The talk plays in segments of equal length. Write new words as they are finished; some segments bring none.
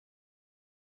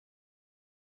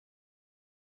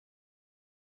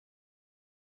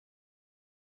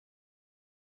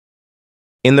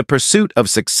In the pursuit of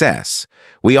success,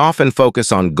 we often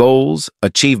focus on goals,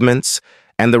 achievements,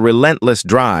 and the relentless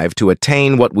drive to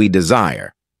attain what we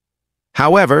desire.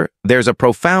 However, there's a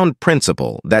profound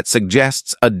principle that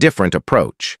suggests a different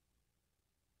approach.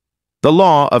 The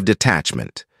Law of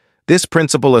Detachment. This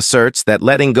principle asserts that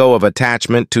letting go of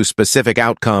attachment to specific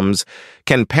outcomes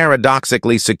can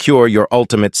paradoxically secure your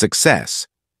ultimate success.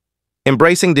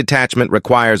 Embracing detachment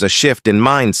requires a shift in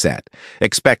mindset,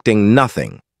 expecting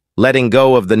nothing, letting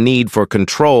go of the need for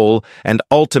control, and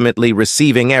ultimately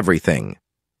receiving everything.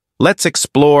 Let's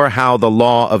explore how the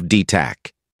Law of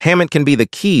Detachment can be the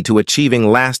key to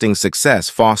achieving lasting success,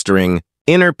 fostering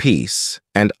inner peace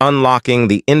and unlocking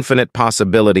the infinite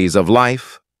possibilities of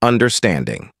life.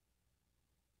 Understanding.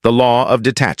 The Law of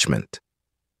Detachment.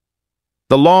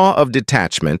 The Law of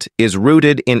Detachment is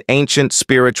rooted in ancient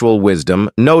spiritual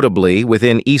wisdom, notably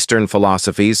within Eastern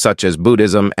philosophies such as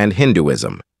Buddhism and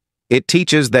Hinduism. It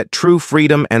teaches that true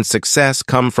freedom and success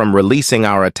come from releasing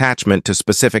our attachment to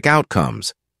specific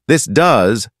outcomes. This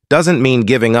doesn't mean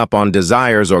giving up on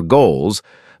desires or goals,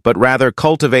 but rather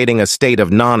cultivating a state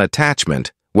of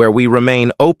non-attachment where we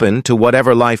remain open to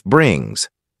whatever life brings.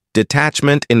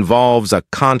 Detachment involves a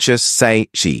conscious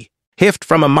shift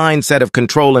from a mindset of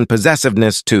control and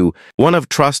possessiveness to one of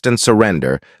trust and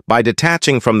surrender. By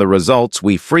detaching from the results,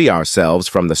 we free ourselves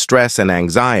from the stress and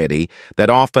anxiety that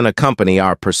often accompany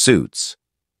our pursuits.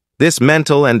 This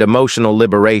mental and emotional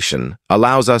liberation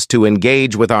allows us to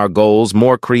engage with our goals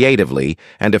more creatively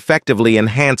and effectively,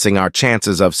 enhancing our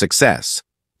chances of success.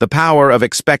 The power of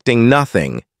expecting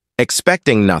nothing.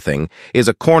 Expecting nothing is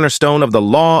a cornerstone of the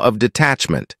Law of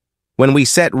Detachment. When we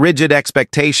set rigid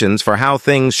expectations for how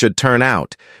things should turn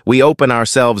out, we open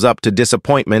ourselves up to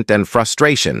disappointment and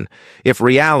frustration. If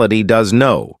reality does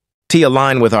not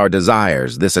align with our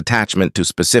desires, this attachment to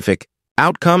specific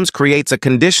outcomes creates a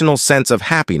conditional sense of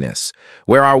happiness,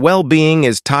 where our well-being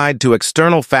is tied to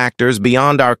external factors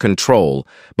beyond our control.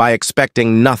 By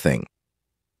expecting nothing,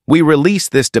 we release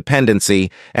this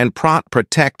dependency and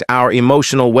protect our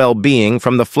emotional well-being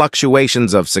from the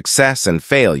fluctuations of success and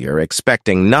failure.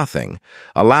 Expecting nothing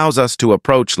allows us to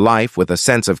approach life with a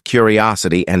sense of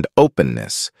curiosity and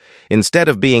openness. Instead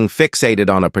of being fixated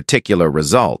on a particular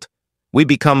result, we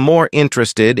become more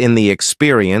interested in the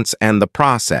experience and the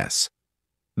process.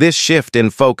 This shift in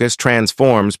focus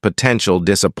transforms potential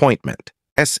disappointment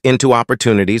into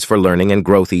opportunities for learning and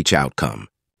growth. Each outcome,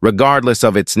 regardless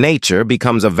of its nature,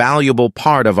 becomes a valuable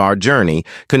part of our journey,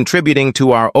 contributing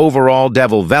to our overall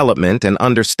development and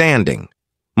understanding.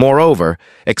 Moreover,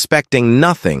 expecting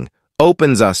nothing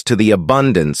opens us to the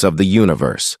abundance of the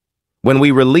universe. When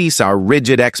we release our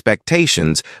rigid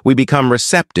expectations, we become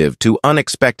receptive to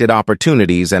unexpected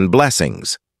opportunities and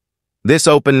blessings. This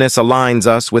openness aligns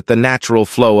us with the natural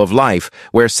flow of life,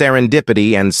 where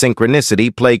serendipity and synchronicity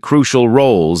play crucial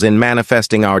roles in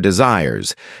manifesting our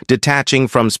desires. Detaching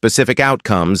from specific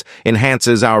outcomes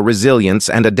enhances our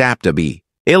resilience and adaptability.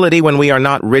 When we are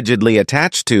not rigidly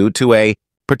attached to a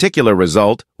particular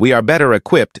result, we are better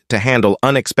equipped to handle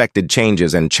unexpected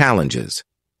changes and challenges.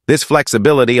 This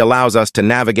flexibility allows us to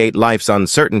navigate life's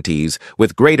uncertainties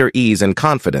with greater ease and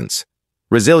confidence.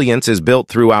 Resilience is built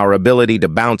through our ability to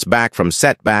bounce back from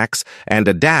setbacks and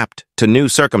adapt to new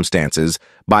circumstances.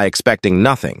 By expecting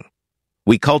nothing,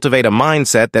 we cultivate a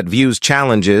mindset that views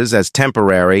challenges as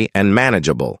temporary and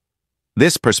manageable.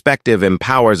 This perspective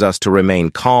empowers us to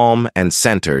remain calm and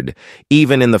centered,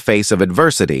 even in the face of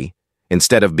adversity.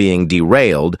 Instead of being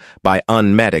derailed by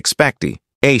unmet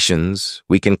expectations,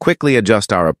 we can quickly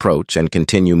adjust our approach and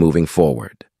continue moving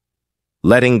forward.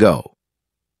 Letting go.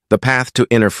 The path to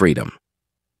inner freedom.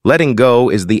 Letting go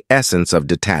is the essence of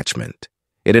detachment.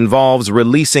 It involves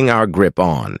releasing our grip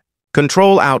on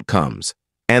control outcomes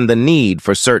and the need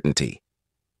for certainty.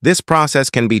 This process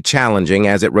can be challenging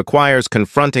as it requires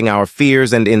confronting our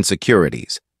fears and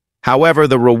insecurities. However,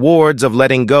 the rewards of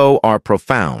letting go are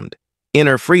profound.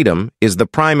 Inner freedom is the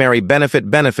primary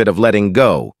benefit of letting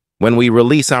go. When we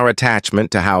release our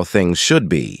attachment to how things should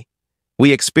be,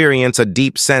 we experience a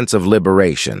deep sense of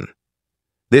liberation.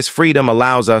 This freedom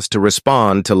allows us to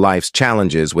respond to life's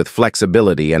challenges with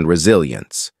flexibility and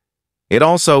resilience. It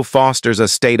also fosters a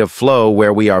state of flow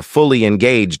where we are fully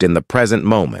engaged in the present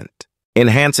moment,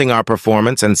 enhancing our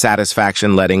performance and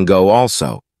satisfaction. Letting go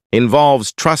also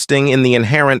involves trusting in the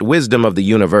inherent wisdom of the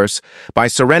universe. By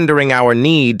surrendering our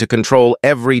need to control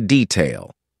every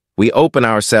detail, we open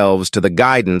ourselves to the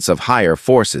guidance of higher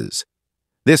forces.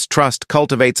 This trust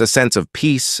cultivates a sense of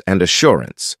peace and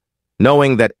assurance,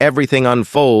 knowing that everything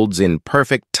unfolds in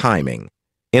perfect timing,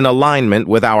 in alignment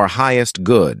with our highest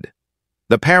good.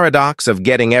 The paradox of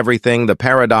getting everything, the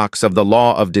paradox of the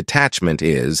law of detachment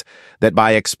is that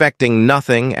by expecting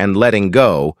nothing and letting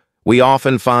go, we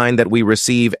often find that we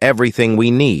receive everything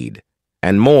we need.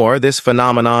 And more, this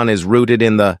phenomenon is rooted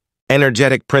in the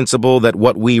energetic principle that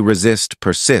what we resist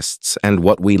persists and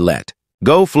what we let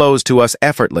go flows to us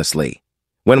effortlessly.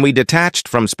 When we detach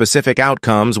from specific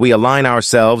outcomes, we align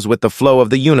ourselves with the flow of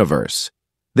the universe.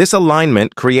 This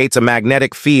alignment creates a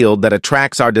magnetic field that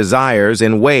attracts our desires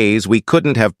in ways we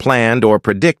couldn't have planned or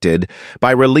predicted.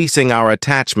 By releasing our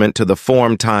attachment to the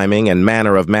form, timing, and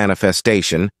manner of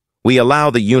manifestation, we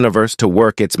allow the universe to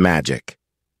work its magic.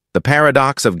 The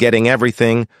paradox of getting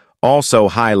everything also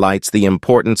highlights the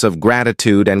importance of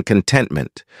gratitude and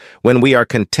contentment. When we are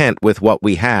content with what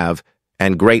we have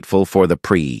and grateful for the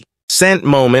present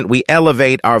moment, we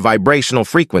elevate our vibrational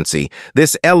frequency.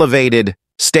 This elevated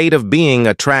state of being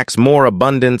attracts more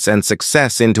abundance and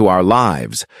success into our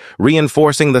lives,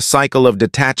 reinforcing the cycle of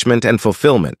detachment and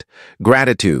fulfillment.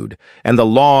 Gratitude and the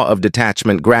law of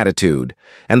detachment. Gratitude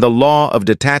and the law of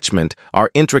detachment are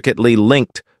intricately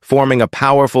linked, forming a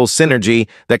powerful synergy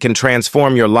that can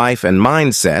transform your life and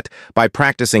mindset. By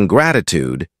practicing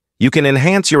gratitude, you can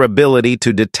enhance your ability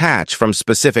to detach from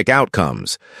specific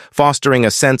outcomes, fostering a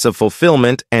sense of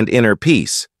fulfillment and inner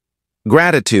peace.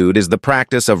 Gratitude is the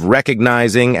practice of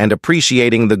recognizing and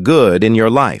appreciating the good in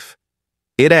your life.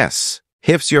 It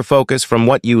shifts your focus from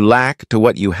what you lack to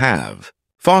what you have,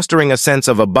 fostering a sense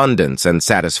of abundance and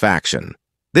satisfaction.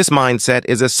 This mindset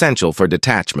is essential for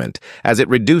detachment, as it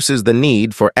reduces the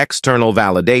need for external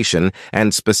validation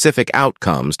and specific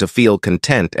outcomes to feel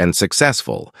content and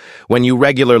successful. When you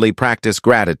regularly practice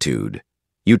gratitude,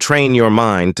 you train your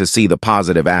mind to see the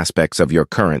positive aspects of your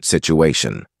current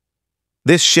situation.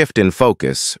 This shift in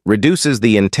focus reduces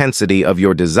the intensity of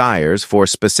your desires for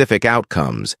specific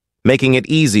outcomes, making it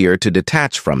easier to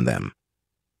detach from them.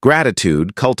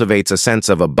 Gratitude cultivates a sense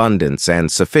of abundance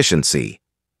and sufficiency.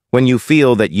 When you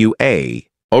feel that you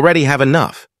already have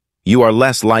enough, you are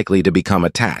less likely to become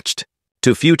attached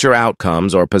to future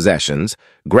outcomes or possessions.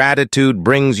 Gratitude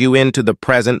brings you into the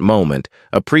present moment,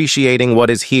 appreciating what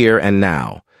is here and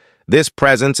now. This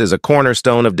presence is a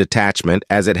cornerstone of detachment,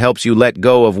 as it helps you let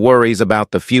go of worries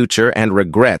about the future and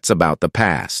regrets about the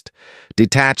past.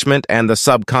 Detachment and the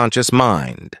subconscious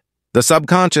mind. The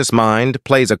subconscious mind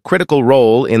plays a critical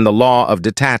role in the law of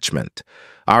detachment.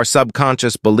 Our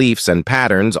subconscious beliefs and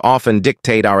patterns often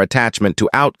dictate our attachment to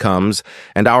outcomes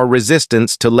and our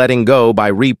resistance to letting go. By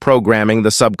reprogramming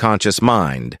the subconscious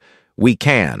mind, we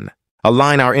can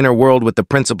align our inner world with the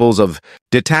principles of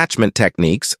detachment.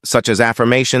 Techniques such as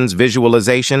affirmations,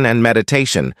 visualization, and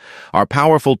meditation are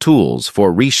powerful tools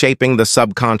for reshaping the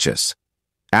subconscious.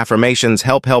 Affirmations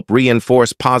help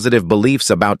reinforce positive beliefs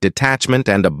about detachment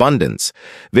and abundance.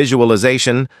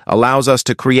 Visualization allows us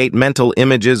to create mental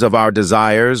images of our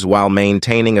desires while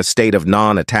maintaining a state of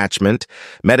non-attachment.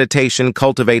 Meditation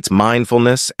cultivates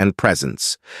mindfulness and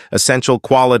presence, essential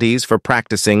qualities for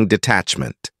practicing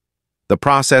detachment. The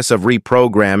process of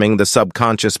reprogramming the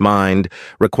subconscious mind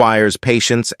requires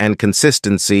patience and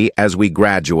consistency as we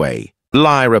gradually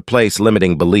replace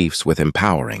limiting beliefs with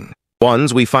empowering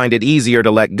ones. We find it easier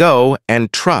to let go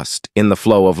and trust in the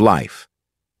flow of life.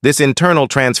 This internal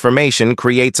transformation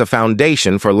creates a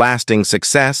foundation for lasting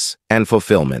success and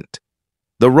fulfillment.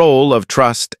 The role of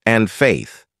trust and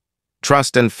faith.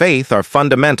 Trust and faith are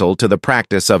fundamental to the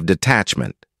practice of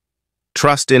detachment.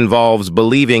 Trust involves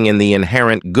believing in the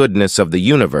inherent goodness of the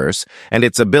universe, and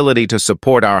its ability to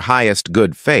support our highest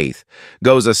good. Faith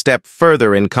goes a step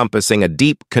further, encompassing a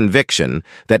deep conviction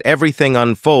that everything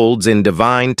unfolds in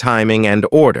divine timing and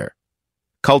order.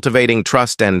 Cultivating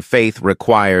trust and faith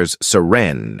requires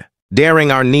surrender,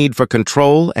 daring our need for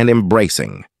control and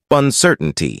embracing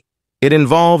uncertainty. It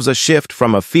involves a shift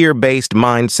from a fear-based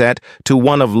mindset to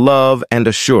one of love and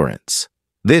assurance.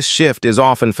 This shift is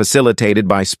often facilitated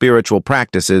by spiritual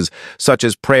practices such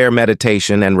as prayer,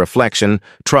 meditation, and reflection.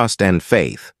 Trust and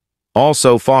faith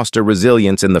also foster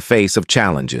resilience in the face of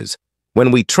challenges. When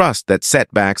we trust that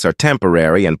setbacks are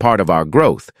temporary and part of our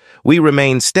growth, we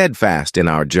remain steadfast in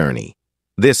our journey.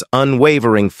 This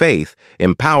unwavering faith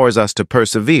empowers us to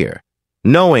persevere,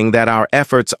 knowing that our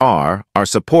efforts are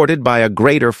supported by a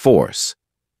greater force.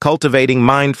 Cultivating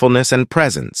mindfulness and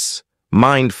presence.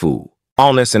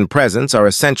 Mindfulness and presence are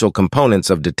essential components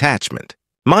of detachment.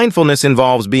 Mindfulness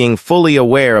involves being fully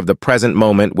aware of the present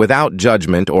moment without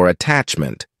judgment or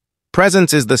attachment.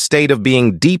 Presence is the state of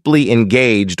being deeply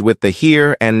engaged with the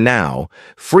here and now,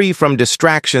 free from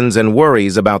distractions and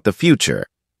worries about the future.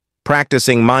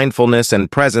 Practicing mindfulness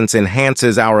and presence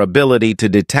enhances our ability to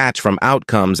detach from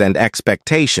outcomes and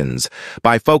expectations.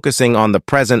 By focusing on the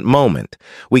present moment,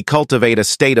 we cultivate a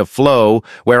state of flow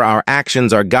where our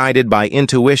actions are guided by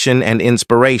intuition and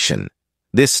inspiration.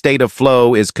 This state of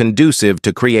flow is conducive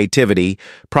to creativity,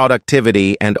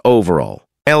 productivity, and overall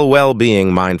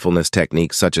well-being. Mindfulness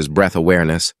techniques such as breath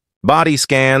awareness, body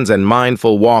scans, and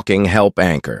mindful walking help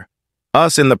anchor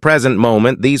us in the present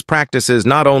moment. These practices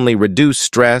not only reduce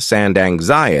stress and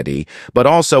anxiety, but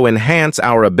also enhance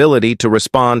our ability to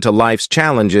respond to life's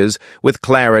challenges with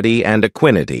clarity and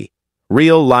equanimity.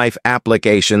 Real-life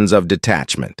applications of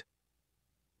detachment.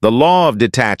 The law of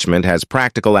detachment has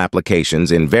practical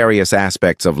applications in various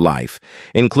aspects of life,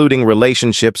 including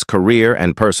relationships, career,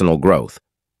 and personal growth.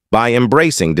 By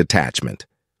embracing detachment,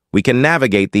 we can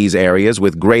navigate these areas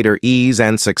with greater ease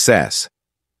and success.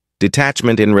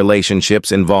 Detachment in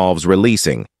relationships involves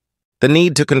releasing the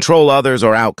need to control others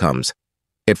or outcomes.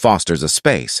 It fosters a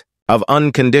space of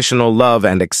unconditional love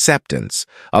and acceptance,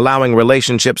 allowing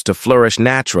relationships to flourish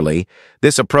naturally.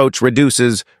 This approach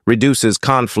reduces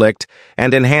conflict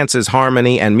and enhances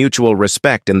harmony and mutual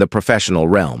respect in the professional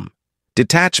realm.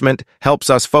 Detachment helps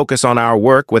us focus on our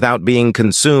work without being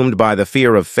consumed by the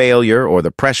fear of failure or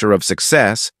the pressure of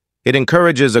success. It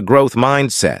encourages a growth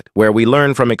mindset where we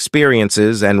learn from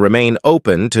experiences and remain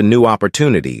open to new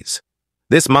opportunities.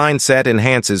 This mindset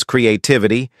enhances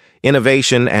creativity,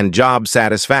 innovation, and job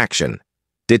satisfaction.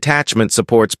 Detachment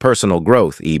supports personal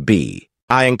growth,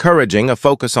 by encouraging a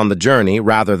focus on the journey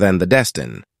rather than the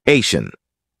destination.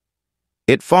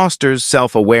 It fosters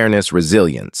self-awareness,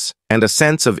 resilience, and a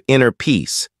sense of inner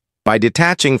peace. By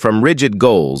detaching from rigid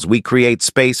goals, we create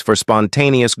space for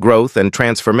spontaneous growth and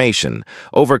transformation,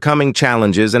 overcoming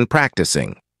challenges and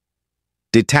practicing.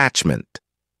 Detachment.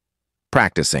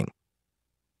 Practicing.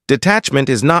 Detachment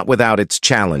is not without its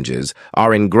challenges.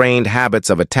 Our ingrained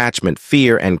habits of attachment,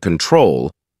 fear, and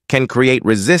control can create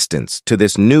resistance to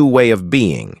this new way of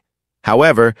being.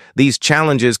 However, these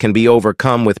challenges can be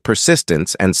overcome with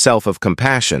persistence and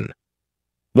self-compassion.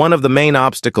 One of the main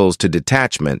obstacles to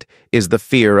detachment is the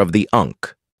fear of the unknown.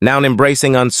 Now,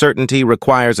 embracing uncertainty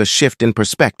requires a shift in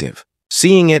perspective.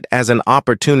 Seeing it as an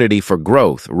opportunity for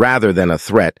growth rather than a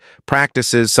threat,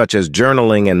 practices such as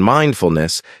journaling and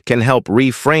mindfulness can help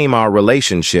reframe our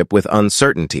relationship with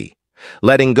uncertainty.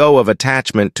 Letting go of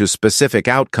attachment to specific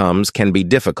outcomes can be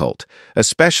difficult,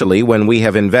 especially when we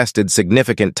have invested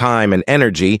significant time and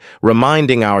energy.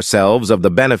 Reminding ourselves of the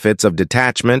benefits of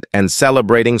detachment and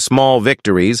celebrating small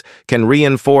victories can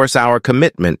reinforce our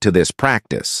commitment to this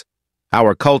practice.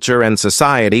 Our culture and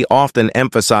society often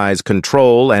emphasize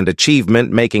control and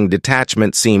achievement, making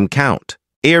detachment seem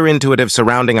counterintuitive.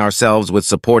 Surrounding ourselves with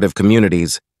supportive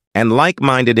communities and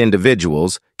like-minded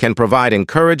individuals can provide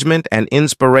encouragement and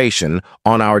inspiration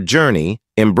on our journey,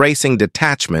 embracing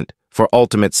detachment for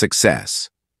ultimate success.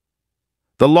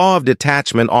 The law of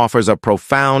detachment offers a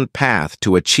profound path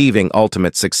to achieving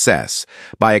ultimate success.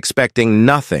 By expecting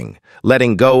nothing,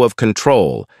 letting go of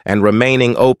control, and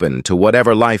remaining open to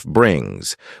whatever life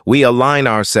brings, we align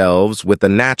ourselves with the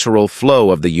natural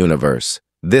flow of the universe.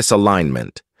 This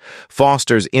alignment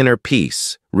fosters inner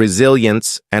peace,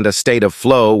 resilience, and a state of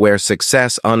flow where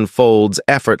success unfolds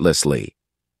effortlessly.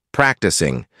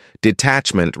 Practicing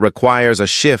detachment requires a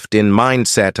shift in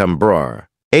mindset.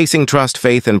 Acing trust,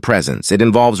 faith, and presence. It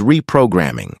involves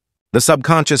reprogramming the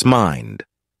subconscious mind,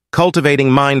 cultivating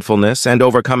mindfulness, and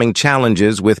overcoming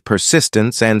challenges with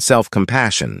persistence and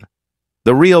self-compassion.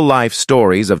 The real-life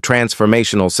stories of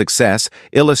transformational success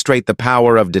illustrate the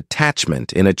power of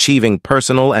detachment in achieving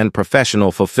personal and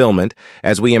professional fulfillment.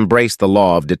 As we embrace the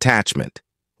law of detachment,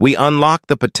 we unlock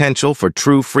the potential for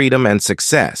true freedom and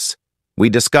success. We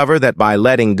discover that by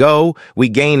letting go, we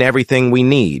gain everything we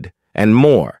need, and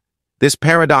more. This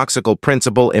paradoxical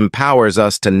principle empowers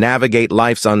us to navigate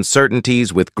life's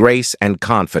uncertainties with grace and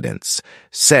confidence,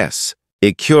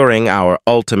 securing our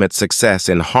ultimate success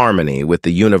in harmony with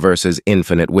the universe's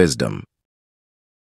infinite wisdom.